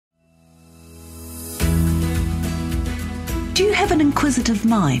you have an inquisitive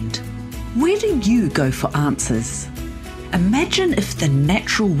mind? Where do you go for answers? Imagine if the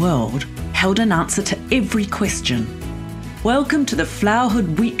natural world held an answer to every question. Welcome to the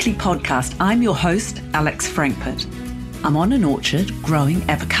Flowerhood Weekly Podcast. I'm your host, Alex Frankpert. I'm on an orchard growing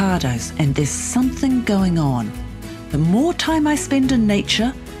avocados, and there's something going on. The more time I spend in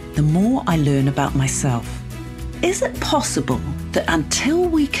nature, the more I learn about myself. Is it possible that until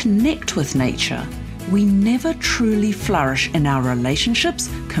we connect with nature, we never truly flourish in our relationships,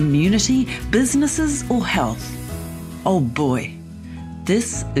 community, businesses, or health? Oh boy,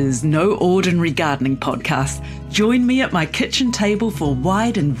 this is no ordinary gardening podcast. Join me at my kitchen table for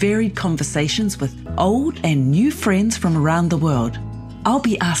wide and varied conversations with old and new friends from around the world. I'll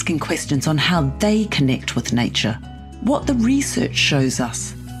be asking questions on how they connect with nature, what the research shows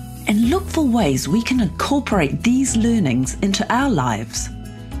us, and look for ways we can incorporate these learnings into our lives.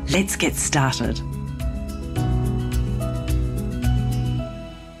 Let's get started.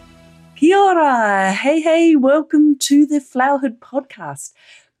 Kia ora. Hey, welcome to the Flowerhood Podcast.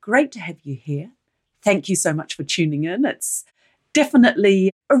 Great to have you here. Thank you so much for tuning in. It's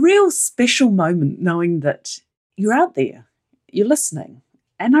definitely a real special moment knowing that you're out there, you're listening,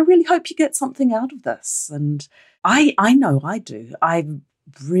 and I really hope you get something out of this. And I know I do. I'm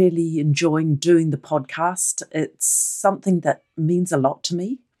really enjoying doing the podcast. It's something that means a lot to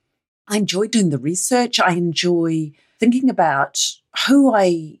me. I enjoy doing the research. I enjoy thinking about who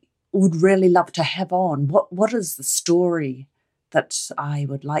I would really love to have on. What is the story that I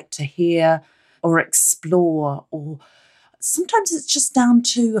would like to hear or explore? Or sometimes it's just down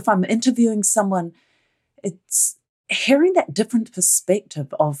to, if I'm interviewing someone, it's hearing that different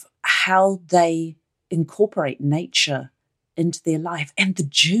perspective of how they incorporate nature into their life and the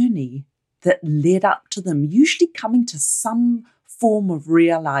journey that led up to them, usually coming to some form of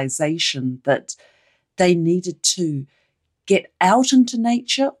realization that they needed to get out into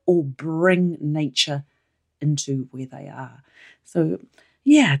nature or bring nature into where they are. So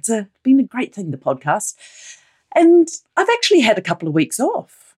yeah, it's been a great thing, the podcast. And I've actually had a couple of weeks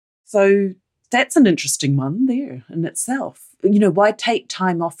off. So that's an interesting one there in itself. You know, why take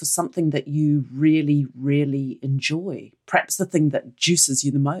time off for something that you really, really enjoy? Perhaps the thing that juices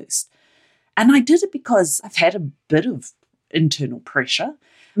you the most. And I did it because I've had a bit of internal pressure,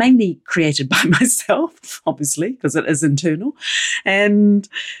 mainly created by myself, obviously, because it is internal. And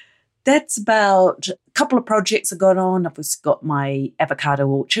that's about a couple of projects I got on. I've also got my avocado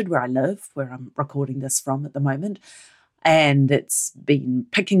orchard where I live, where I'm recording this from at the moment. And it's been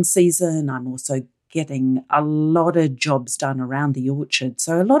picking season. I'm also getting a lot of jobs done around the orchard.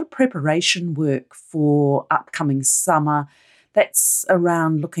 So a lot of preparation work for upcoming summer. That's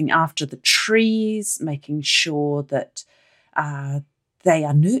around looking after the trees, making sure that they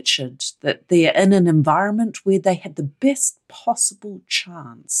are nurtured, that they're in an environment where they have the best possible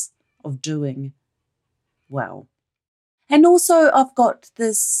chance of doing well. And also I've got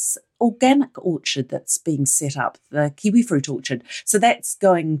this organic orchard that's being set up, the kiwi fruit orchard. So that's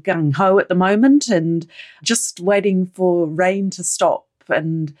going gung-ho at the moment and just waiting for rain to stop,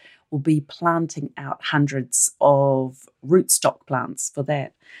 and we'll be planting out hundreds of rootstock plants for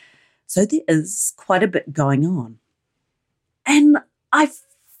that. So there is quite a bit going on. And I've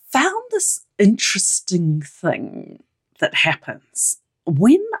found this interesting thing that happens.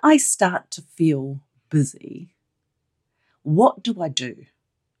 When I start to feel busy, what do?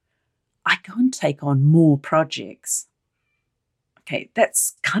 I go and take on more projects. Okay,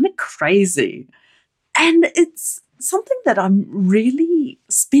 that's kind of crazy. And it's something that I'm really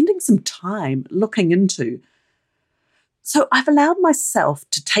spending some time looking into. So I've allowed myself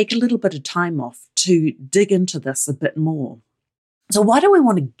to take a little bit of time off to dig into this a bit more. So why do I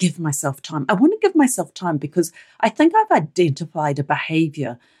want to give myself time? I want to give myself time because I think I've identified a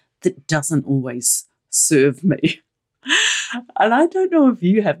behavior that doesn't always serve me. And I don't know if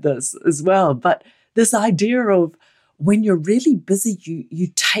you have this as well, but this idea of when you're really busy, you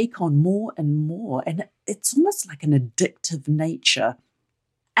take on more and more, and it's almost like an addictive nature.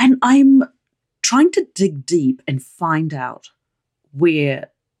 And I'm trying to dig deep and find out where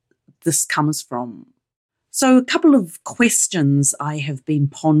this comes from. So a couple of questions I have been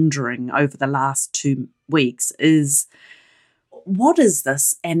pondering over the last 2 weeks is, what is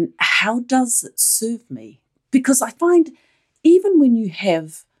this and how does it serve me? Because I find even when you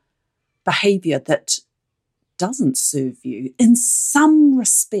have behavior that doesn't serve you, in some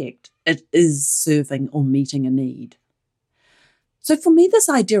respect, it is serving or meeting a need. So for me, this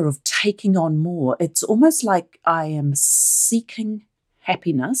idea of taking on more, it's almost like I am seeking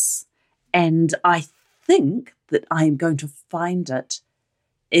happiness, and I think that I am going to find it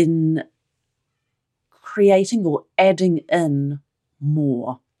in creating or adding in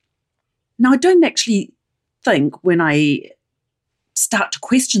more. Now, I don't actually think when I start to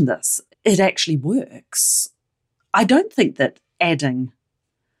question this, it actually works. I don't think that adding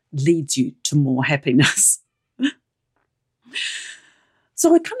leads you to more happiness.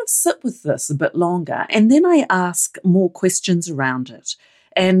 So I kind of sit with this a bit longer, and then I ask more questions around it.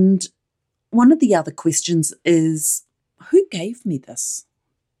 And one of the other questions is, who gave me this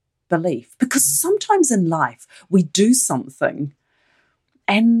belief? Because sometimes in life we do something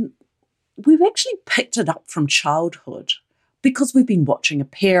and we've actually picked it up from childhood because we've been watching a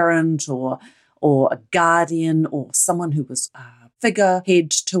parent or a guardian or someone who was a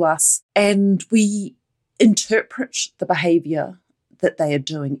figurehead to us, and we interpret the behaviour that they are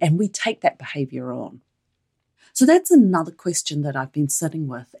doing and we take that behaviour on. So that's another question that I've been sitting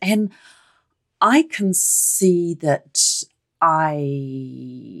with. And I can see that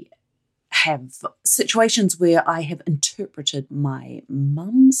I have situations where I have interpreted my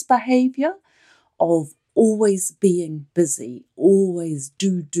mum's behaviour of always being busy, always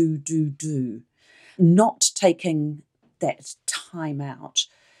do, not taking that time out.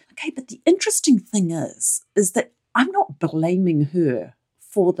 Okay, but the interesting thing is that I'm not blaming her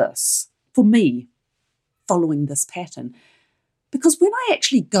for this, for me following this pattern. Because when I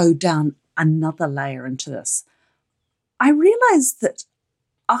actually go down another layer into this, I realise that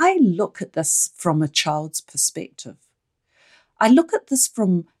I look at this from a child's perspective. I look at this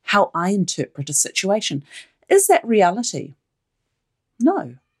from how I interpret a situation. Is that reality?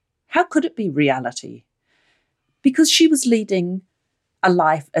 No. How could it be reality? Because she was leading a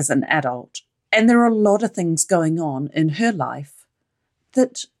life as an adult, and there are a lot of things going on in her life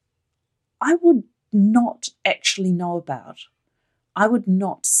that I would not actually know about. I would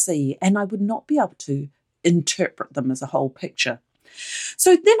not see, and I would not be able to interpret them as a whole picture.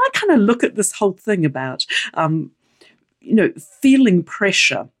 So then I kind of look at this whole thing about, feeling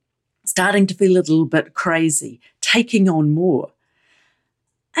pressure, starting to feel a little bit crazy, taking on more.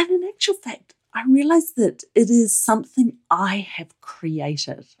 And in actual fact, I realize that it is something I have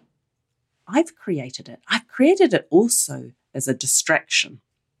created. I've created it. I've created it also as a distraction.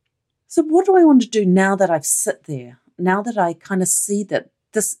 So what do I want to do now that I've sit there? Now that I kind of see that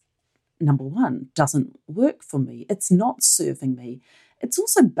this, number one, doesn't work for me. It's not serving me. It's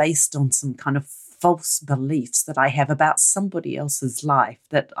also based on some kind of false beliefs that I have about somebody else's life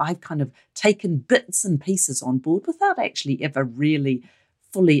that I've kind of taken bits and pieces on board without actually ever really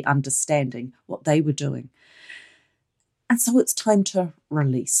fully understanding what they were doing. And so it's time to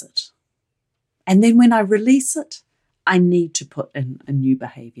release it. And then when I release it, I need to put in a new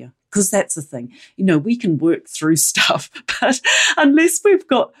behaviour, because that's the thing. We can work through stuff, but unless we've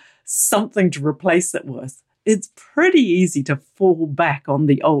got something to replace it with, it's pretty easy to fall back on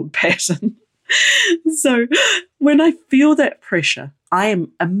the old pattern. So when I feel that pressure, I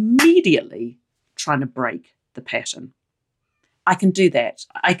am immediately trying to break the pattern. I can do that.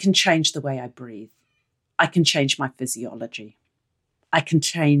 I can change the way I breathe. I can change my physiology. I can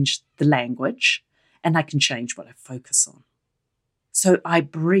change the language, and I can change what I focus on. So I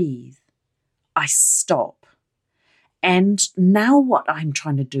breathe. I stop. And now what I'm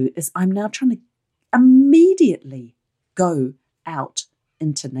trying to do is I'm now trying to immediately go out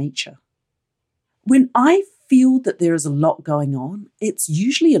into nature. When I feel that there is a lot going on, it's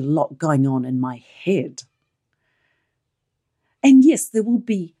usually a lot going on in my head. And yes, there will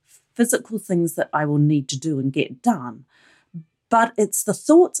be physical things that I will need to do and get done, but it's the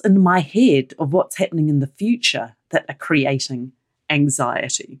thoughts in my head of what's happening in the future that are creating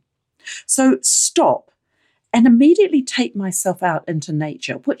anxiety. So stop and immediately take myself out into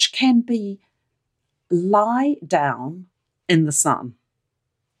nature, which can be lie down in the sun.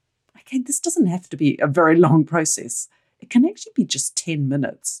 Okay, this doesn't have to be a very long process. It can actually be just 10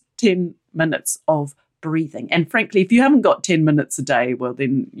 minutes of breathing. And frankly, if you haven't got 10 minutes a day, well,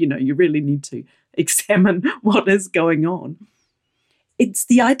 then, you really need to examine what is going on. It's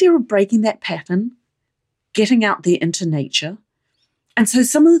the idea of breaking that pattern, getting out there into nature. And so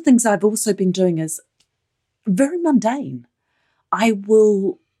some of the things I've also been doing is very mundane. I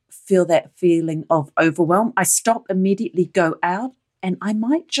will feel that feeling of overwhelm. I stop, immediately go out, and I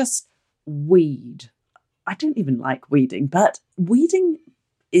might just weed. I don't even like weeding, but weeding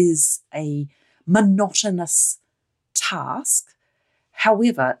is a monotonous task.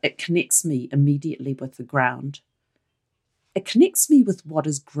 However, it connects me immediately with the ground. It connects me with what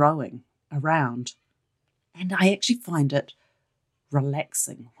is growing around. And I actually find it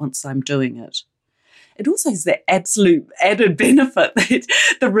relaxing once I'm doing it. It also has that absolute added benefit that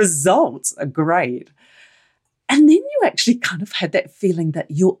the results are great. And then you actually kind of have that feeling that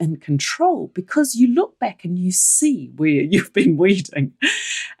you're in control because you look back and you see where you've been weeding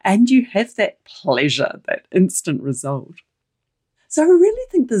and you have that pleasure, that instant result. So I really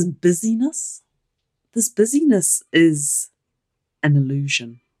think this busyness is an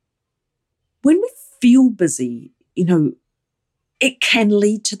illusion. When we feel busy, it can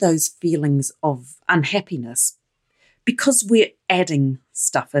lead to those feelings of unhappiness because we're adding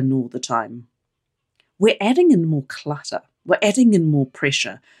stuff in all the time. We're adding in more clutter. We're adding in more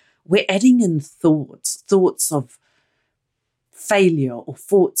pressure. We're adding in thoughts of failure or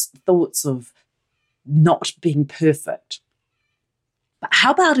thoughts of not being perfect. But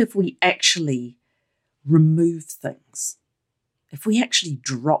how about if we actually remove things? If we actually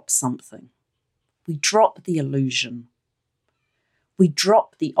drop something, we drop the illusion. We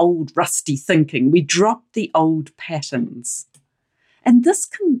drop the old rusty thinking. We drop the old patterns. And this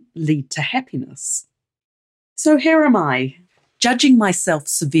can lead to happiness. So here am I, judging myself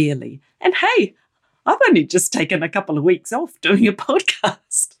severely. And hey, I've only just taken a couple of weeks off doing a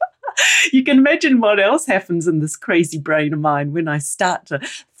podcast. You can imagine what else happens in this crazy brain of mine when I start to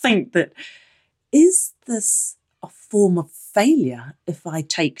think that, is this a form of failure if I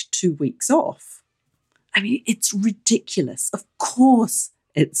take 2 weeks off? I mean, it's ridiculous. Of course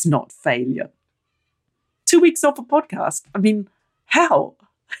it's not failure. 2 weeks off a podcast. I mean, how?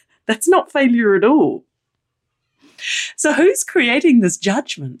 That's not failure at all. So who's creating this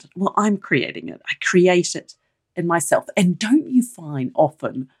judgment? Well, I'm creating it. I create it in myself. And don't you find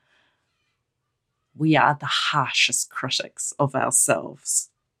often we are the harshest critics of ourselves?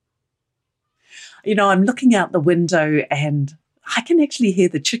 I'm looking out the window and I can actually hear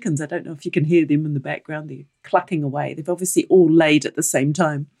the chickens. I don't know if you can hear them in the background. They're clucking away. They've obviously all laid at the same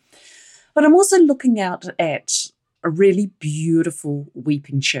time. But I'm also looking out at a really beautiful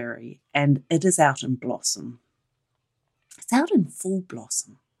weeping cherry, and it is out in blossom. It's out in full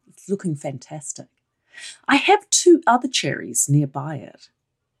blossom. It's looking fantastic. I have 2 other cherries nearby it.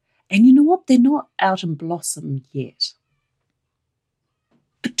 And you know what? They're not out in blossom yet.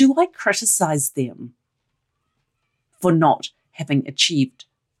 But do I criticize them for not having achieved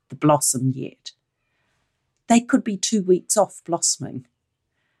the blossom yet? They could be 2 weeks off blossoming.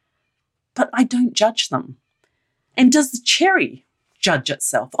 But I don't judge them. And does the cherry judge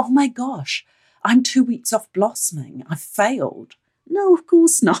itself? Oh my gosh, I'm 2 weeks off blossoming. I failed. No, of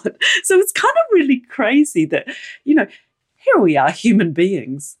course not. So it's kind of really crazy that, here we are, human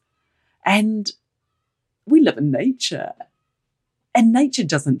beings, and we live in nature. And nature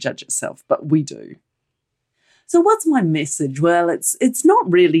doesn't judge itself, but we do. So what's my message? Well, it's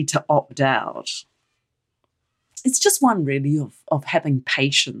not really to opt out. It's just one really of having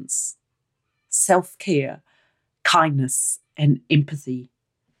patience, self-care, kindness, and empathy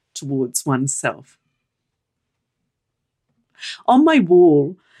towards oneself. On my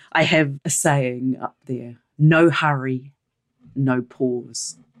wall, I have a saying up there: no hurry, no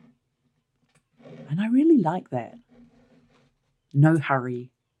pause. And I really like that. No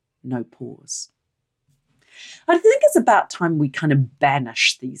hurry, no pause. I think it's about time we kind of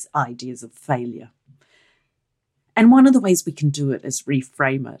banish these ideas of failure. And one of the ways we can do it is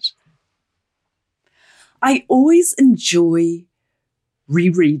reframe it. I always enjoy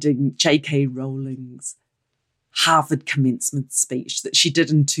rereading J.K. Rowling's Harvard commencement speech that she did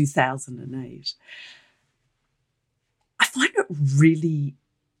in 2008. I find it really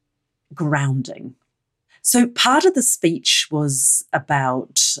grounding. So part of the speech was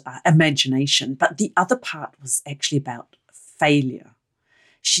about imagination, but the other part was actually about failure.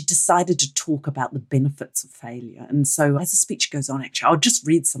 She decided to talk about the benefits of failure. And so as the speech goes on, actually, I'll just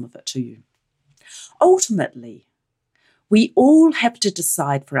read some of it to you. Ultimately, we all have to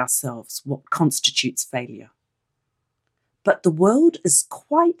decide for ourselves what constitutes failure. But the world is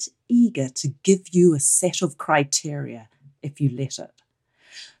quite eager to give you a set of criteria if you let it.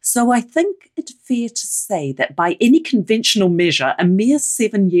 So I think it's fair to say that by any conventional measure, a mere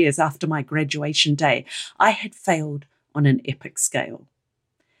 7 years after my graduation day, I had failed on an epic scale.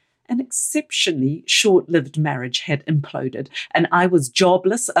 An exceptionally short-lived marriage had imploded, and I was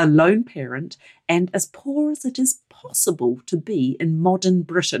jobless, a lone parent, and as poor as it is possible to be in modern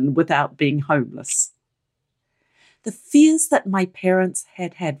Britain without being homeless. The fears that my parents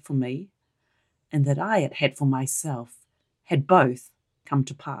had had for me, and that I had had for myself, had both come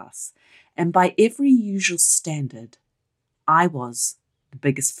to pass, and by every usual standard, I was the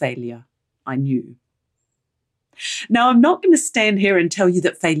biggest failure I knew. Now, I'm not going to stand here and tell you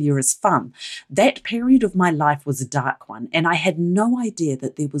that failure is fun. That period of my life was a dark one, and I had no idea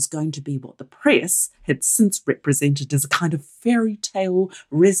that there was going to be what the press had since represented as a kind of fairy tale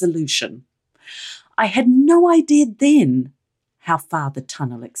resolution. I had no idea then how far the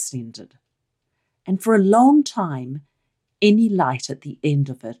tunnel extended. And for a long time, any light at the end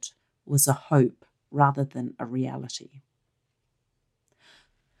of it was a hope rather than a reality.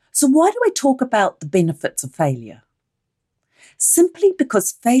 So why do I talk about the benefits of failure? Simply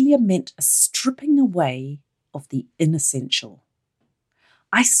because failure meant a stripping away of the inessential.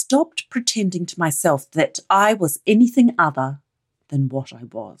 I stopped pretending to myself that I was anything other than what I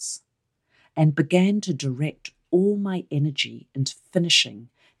was, and began to direct all my energy into finishing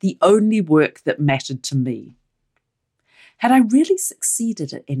the only work that mattered to me. Had I really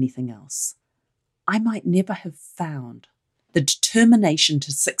succeeded at anything else, I might never have found the determination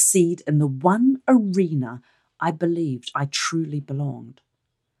to succeed in the one arena I believed I truly belonged.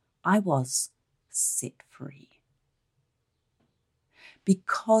 I was set free.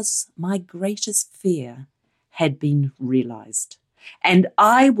 Because my greatest fear had been realized, and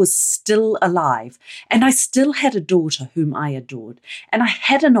I was still alive, and I still had a daughter whom I adored, and I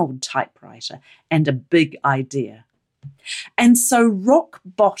had an old typewriter and a big idea. And so rock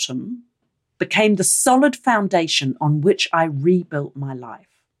bottom became the solid foundation on which I rebuilt my life.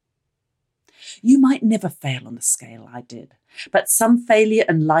 You might never fail on the scale I did, but some failure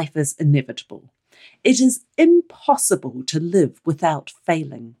in life is inevitable. It is impossible to live without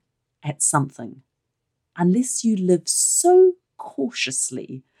failing at something, unless you live so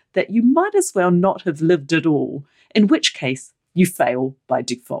cautiously that you might as well not have lived at all, in which case you fail by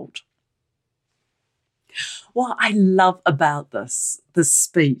default. What I love about this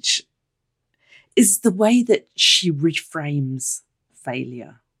speech is the way that she reframes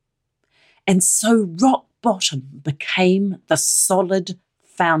failure. And so rock bottom became the solid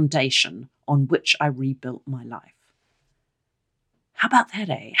foundation on which I rebuilt my life. How about that,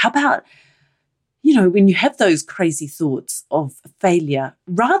 eh? How about, when you have those crazy thoughts of failure,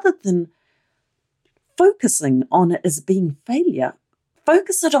 rather than focusing on it as being failure,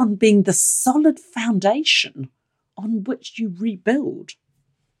 focus it on being the solid foundation on which you rebuild.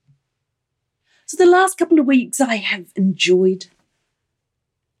 So the last couple of weeks I have enjoyed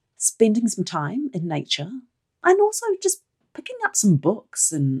spending some time in nature and also just picking up some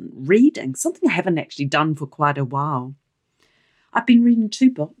books and reading, something I haven't actually done for quite a while. I've been reading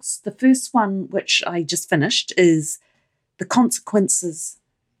 2 books. The first one, which I just finished, is The Consequences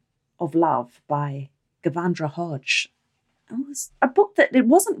of Love by Gavendra Hodge. It was a book that it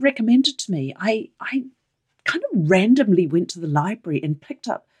wasn't recommended to me. I kind of randomly went to the library and picked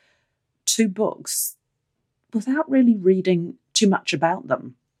up 2 books without really reading too much about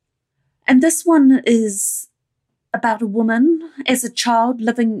them. And this one is about a woman as a child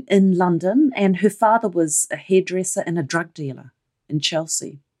living in London, and her father was a hairdresser and a drug dealer in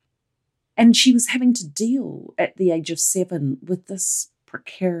Chelsea. And she was having to deal at the age of 7 with this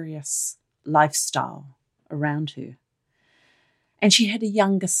precarious lifestyle around her. And she had a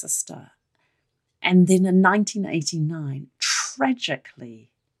younger sister. And then in 1989, tragically,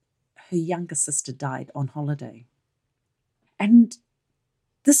 her younger sister died on holiday. And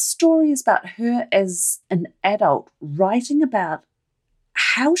this story is about her as an adult writing about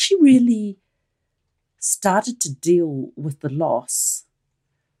how she really started to deal with the loss,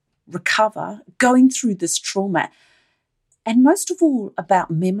 recover, going through this trauma, and most of all about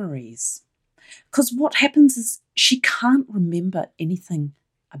memories. Because what happens is she can't remember anything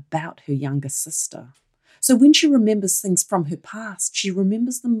about her younger sister. So when she remembers things from her past, she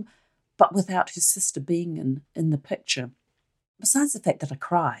remembers them but without her sister being in the picture. Besides the fact that I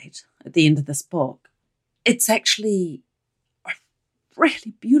cried at the end of this book, it's actually a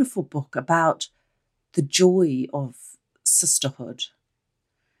really beautiful book about the joy of sisterhood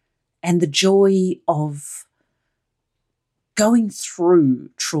and the joy of going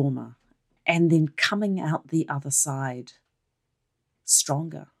through trauma and then coming out the other side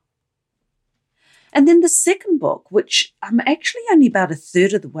stronger. And then the second book, which I'm actually only about a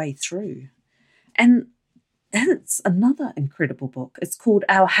third of the way through, and it's another incredible book. It's called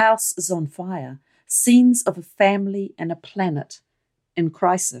Our House is on Fire, Scenes of a Family and a Planet in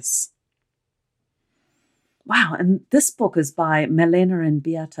Crisis. Wow, and this book is by Milena and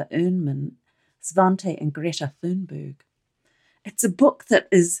Beata Ehrnmann, Svante and Greta Thunberg. It's a book that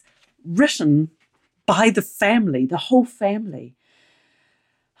is written by the family, the whole family.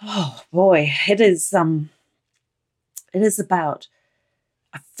 Oh boy, it is about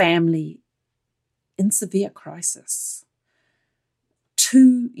a family in severe crisis.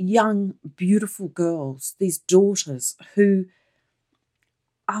 2 young, beautiful girls, these daughters who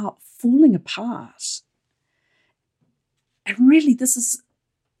are falling apart. And really, this is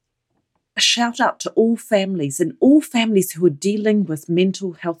a a shout out to all families and all families who are dealing with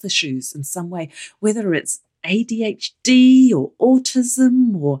mental health issues in some way, whether it's ADHD or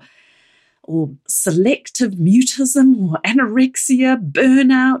autism or selective mutism or anorexia,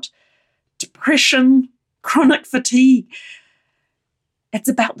 burnout, depression, chronic fatigue. It's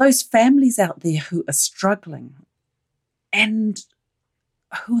about those families out there who are struggling and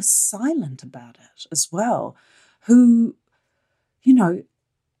who are silent about it as well, who, are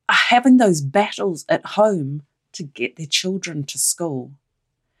having those battles at home to get their children to school.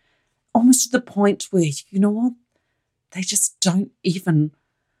 Almost to the point where, they just don't even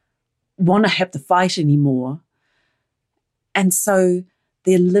want to have the fight anymore. And so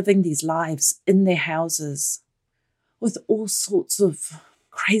they're living these lives in their houses with all sorts of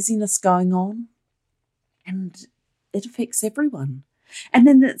craziness going on. And it affects everyone. And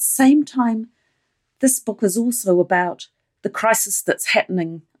then at the same time, this book is also about the crisis that's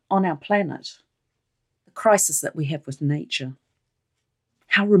happening on our planet, the crisis that we have with nature,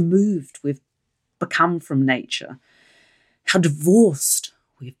 how removed we've become from nature, how divorced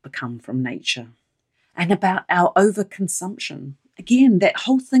we've become from nature, and about our overconsumption. Again, that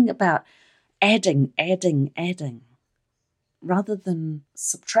whole thing about adding, rather than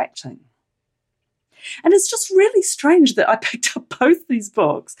subtracting. And it's just really strange that I picked up both these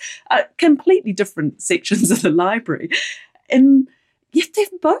books, completely different sections of the library, and yet they're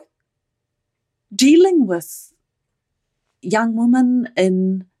both dealing with young women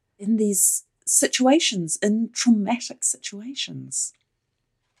in these situations, in traumatic situations.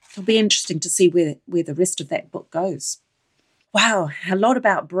 It'll be interesting to see where the rest of that book goes. Wow, a lot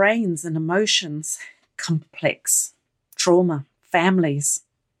about brains and emotions, complex, trauma, families.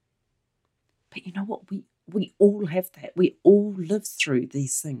 But you know what? We all have that. We all live through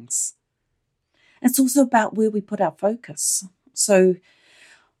these things. It's also about where we put our focus. So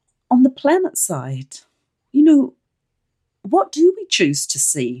on the planet side, what do we choose to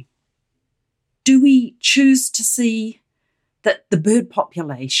see? Do we choose to see that the bird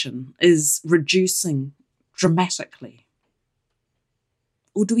population is reducing dramatically?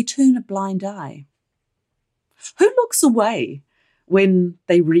 Or do we turn a blind eye? Who looks away when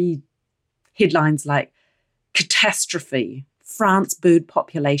they read headlines like catastrophe, France bird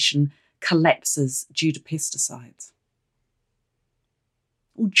population collapses due to pesticides?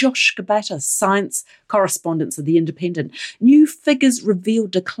 Or Josh Gabata, science correspondent of The Independent, new figures reveal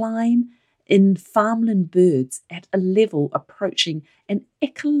decline in farmland birds at a level approaching an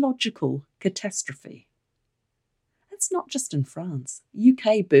ecological catastrophe. It's not just in France.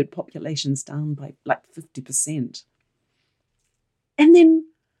 UK bird population's down by like 50%. And then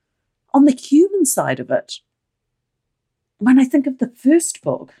on the human side of it, when I think of the first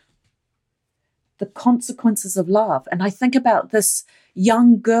book, The Consequences of Love, and I think about this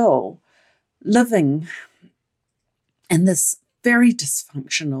young girl living in this very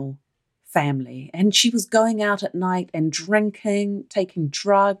dysfunctional family, and she was going out at night and drinking, taking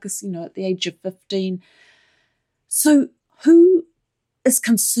drugs, at the age of 15. So who is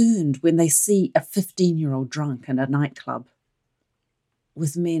concerned when they see a 15-year-old drunk in a nightclub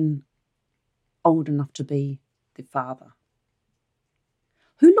with men old enough to be their father?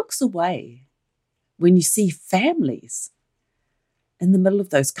 Who looks away when you see families in the middle of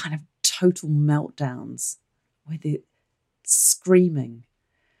those kind of total meltdowns where they're screaming,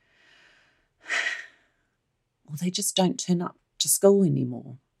 or they just don't turn up to school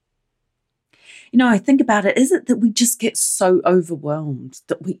anymore? I think about it, is it that we just get so overwhelmed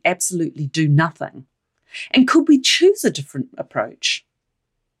that we absolutely do nothing? And could we choose a different approach?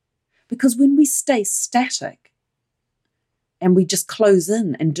 Because when we stay static and we just close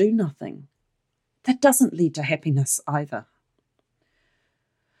in and do nothing, that doesn't lead to happiness either.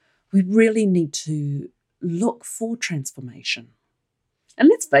 We really need to look for transformation. And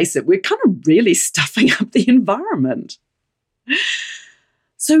let's face it, we're kind of really stuffing up the environment.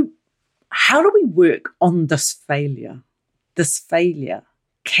 So how do we work on this failure?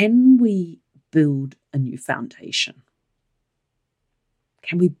 Can we build a new foundation?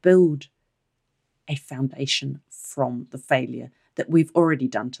 Can we build a foundation from the failure that we've already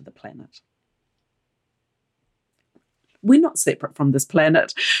done to the planet? We're not separate from this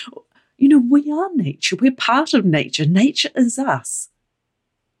planet. We are nature. We're part of nature. Nature is us.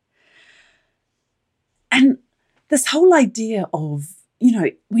 And this whole idea of,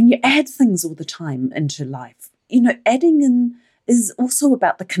 when you add things all the time into life, adding in is also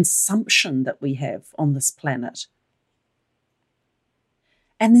about the consumption that we have on this planet.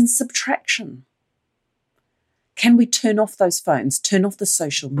 And then subtraction. Can we turn off those phones, turn off the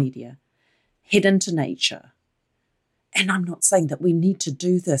social media, head into nature, And I'm not saying that we need to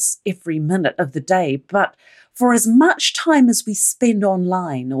do this every minute of the day, but for as much time as we spend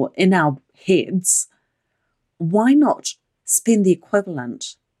online or in our heads, why not spend the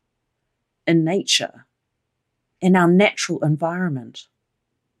equivalent in nature, in our natural environment?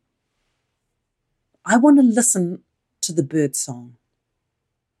 I want to listen to the bird song,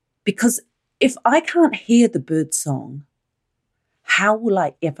 because if I can't hear the bird song, how will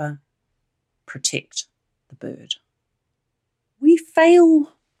I ever protect the bird? We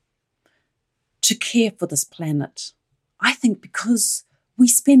fail to care for this planet, I think, because we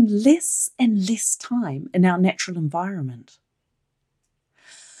spend less and less time in our natural environment.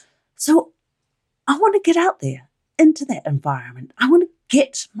 So I want to get out there into that environment. I want to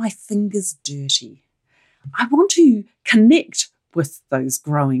get my fingers dirty. I want to connect with those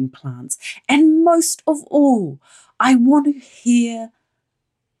growing plants. And most of all, I want to hear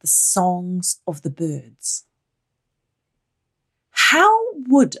the songs of the birds. How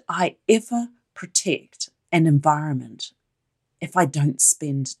would I ever protect an environment if I don't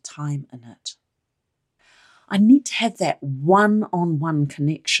spend time in it? I need to have that one-on-one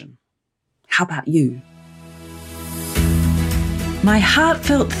connection. How about you? My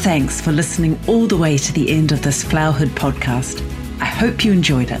heartfelt thanks for listening all the way to the end of this Flowerhood podcast. I hope you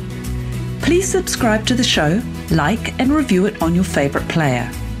enjoyed it. Please subscribe to the show, like and review it on your favourite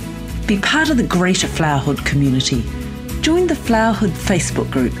player. Be part of the greater Flowerhood community. Join the Flowerhood Facebook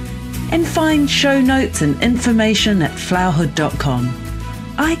group and find show notes and information at flowerhood.com.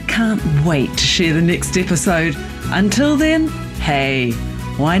 I can't wait to share the next episode. Until then, hey,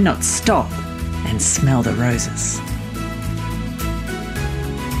 why not stop and smell the roses?